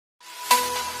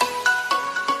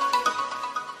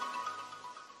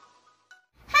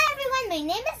my name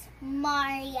is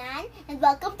Marian and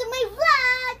welcome to my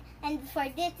vlog. And for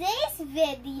today's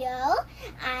video,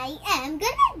 I am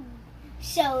gonna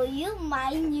show you my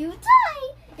new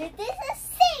toy. It is a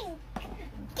sink,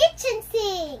 kitchen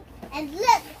sink. And look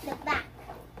at the back.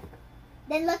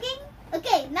 Then looking?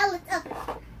 Okay, now let's open it.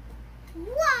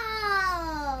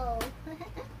 Wow!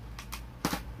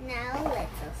 Now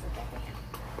let's also get it.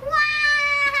 Wow!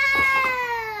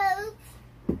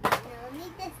 Now we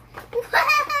need this. Wow!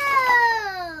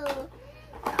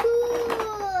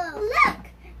 Cool! Look!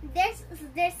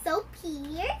 There's soap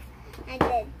here. And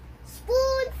then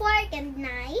spoon, fork, and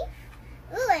knife.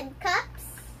 Ooh, and cups.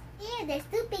 Yeah, there's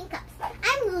 2 pink cups.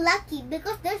 I'm lucky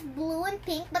because there's blue and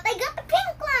pink, but I got the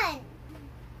pink one.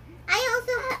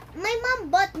 My mom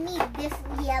bought me this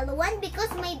yellow one because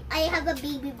I have a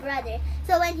baby brother.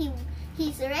 So when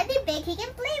he's already big, he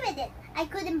can play with it. I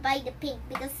couldn't buy the pink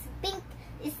because pink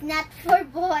is not for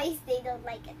boys. They don't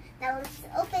like it. Now let's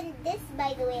open this,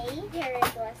 by the way. Here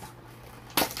it was.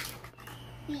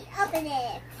 We open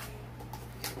it.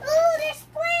 Ooh, there's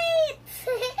plates!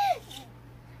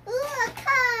 Ooh, a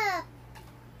cup!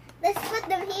 Let's put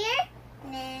them here.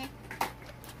 Nah.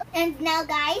 And now,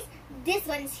 guys, this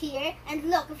one's here. And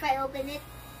look, if I open it,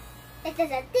 it does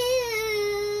a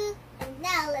ding. And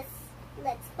now let's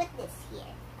put this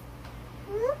here.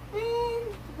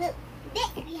 Open. Look,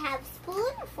 there we have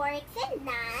spoon, forks, and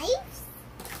knives.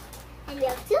 And we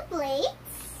have 2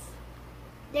 plates.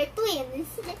 They're twins.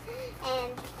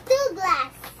 And 2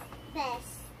 glasses.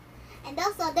 And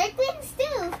also, they're twins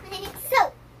too.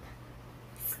 So,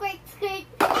 squirt, squirt. Hey,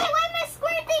 why am I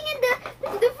squirting in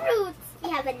the fruits? We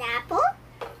have an apple,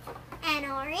 an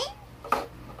orange,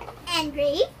 and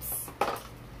grapes.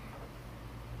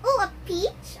 Oh, a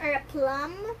peach or a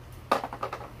plum.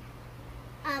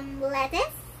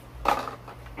 Lettuce.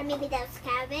 Or maybe that was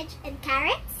cabbage. And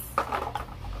carrots.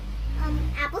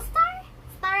 Apple star?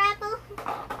 Star apple?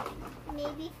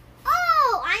 Maybe.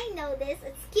 Oh, I know this.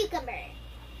 It's cucumber.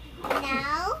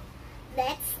 Now,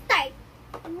 let's start.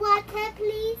 Water,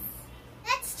 please.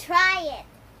 Let's try it.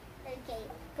 Okay,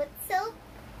 put soap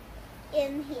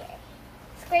in here.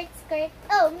 Squirt, squirt.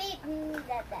 Oh, maybe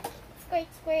that. Squirt,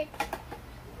 squirt.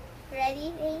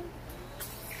 Ready, Rain?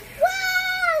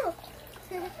 Wow!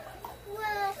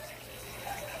 Wow.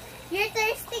 You're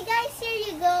thirsty, guys? Here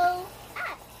you go.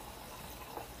 Ah.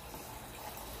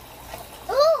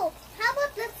 Oh, how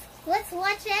about let's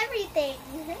watch everything.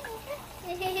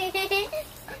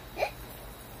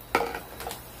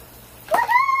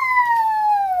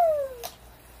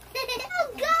 Oh,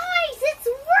 guys, it's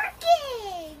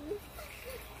working!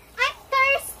 I'm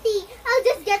thirsty. I'll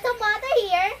just get some water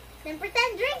here, then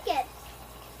pretend drink it.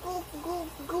 Goop, goop,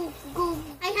 goop, goop.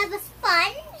 I have a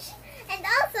sponge, and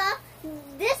also,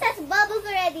 this has bubbles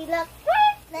already. Look,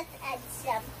 let's add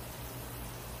some.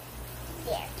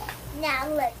 There. Now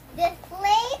look, this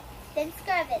plate, then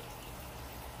scrub it.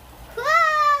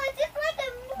 Wow, it's just like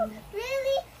I'm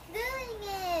really doing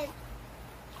it.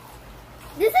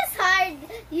 This is hard,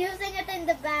 using it in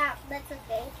the back. That's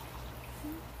okay.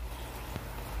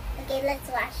 Okay, let's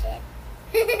wash it.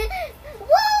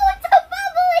 Whoa, it's a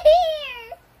bubble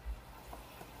here!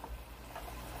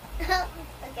 Oh,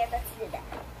 okay, let's do that.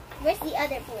 Where's the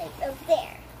other plate? Over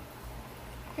there.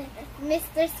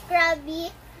 Mr.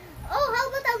 Scrubby. Oh, how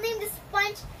about I'll name the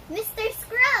sponge Mr.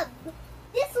 Scrub?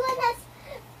 This one has,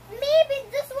 maybe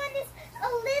this one is a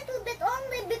little bit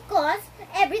only because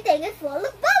everything is full of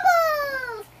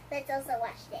bubbles. Let's also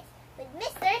wash this with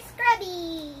Mr.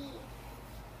 Scrubby.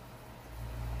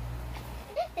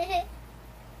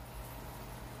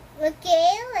 Okay,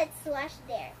 let's wash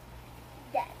there.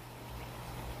 Done.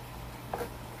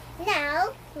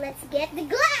 Now, let's get the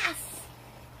glass.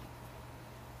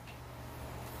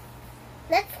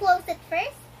 Let's close it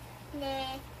first.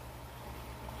 Nah.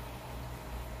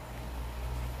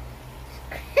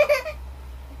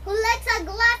 Who likes a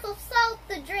glass of soap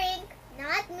to drink?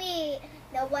 Not me.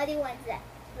 Nobody wants that.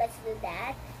 Let's do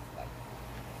that.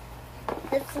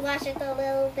 Let's wash it a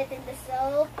little bit in the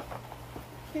soap.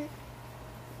 It's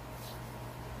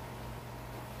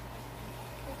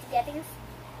getting...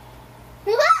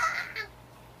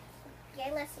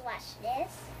 Okay, let's wash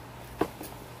this.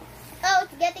 Oh,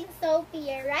 it's getting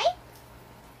soapier, right?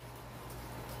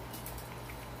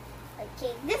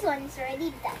 Okay, this one is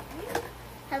already done.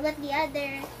 How about the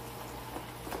other?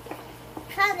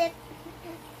 Try it.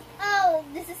 Oh,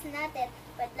 this is not it.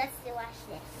 But let's wash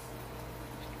this.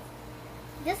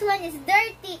 This one is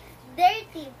dirty.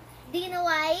 Dirty. Do you know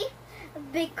why?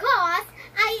 Because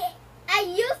I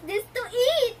use this to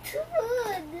eat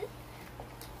food.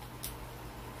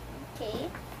 Okay.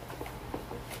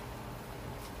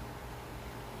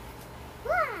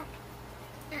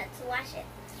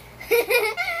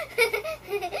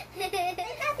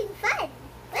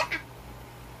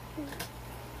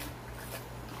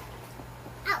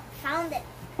 found it.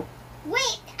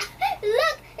 Wait,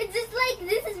 look, it's just like,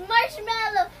 this is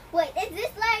marshmallow. Wait, is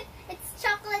this like, it's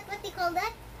chocolate, what do you call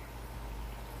that?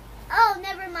 Oh,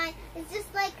 never mind. It's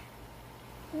just like,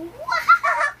 what?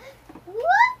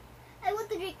 I want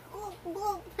to drink. Oh,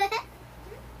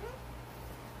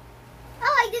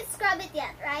 I didn't scrub it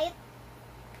yet, right?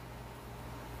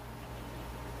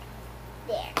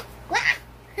 There.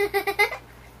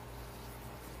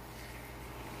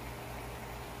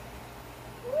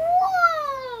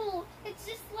 Whoa! It's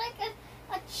just like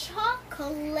a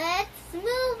chocolate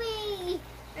smoothie.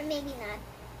 Or maybe not.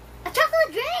 A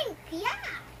chocolate drink! Yeah!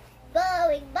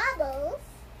 Blowing bubbles.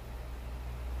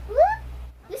 Whoop!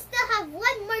 We still have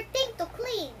one more thing to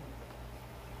clean.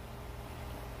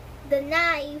 The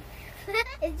knife.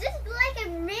 It's just like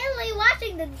I'm really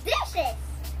washing the dishes.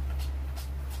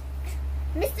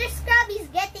 Mr. Scrubby's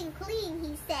getting clean,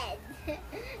 he said.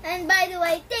 And by the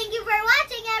way, thank you for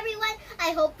watching, everyone.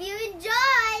 I hope you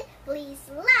enjoyed. Please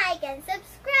like and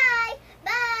subscribe.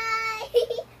 Bye.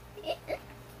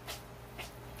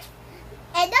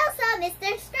 And also,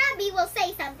 Mr.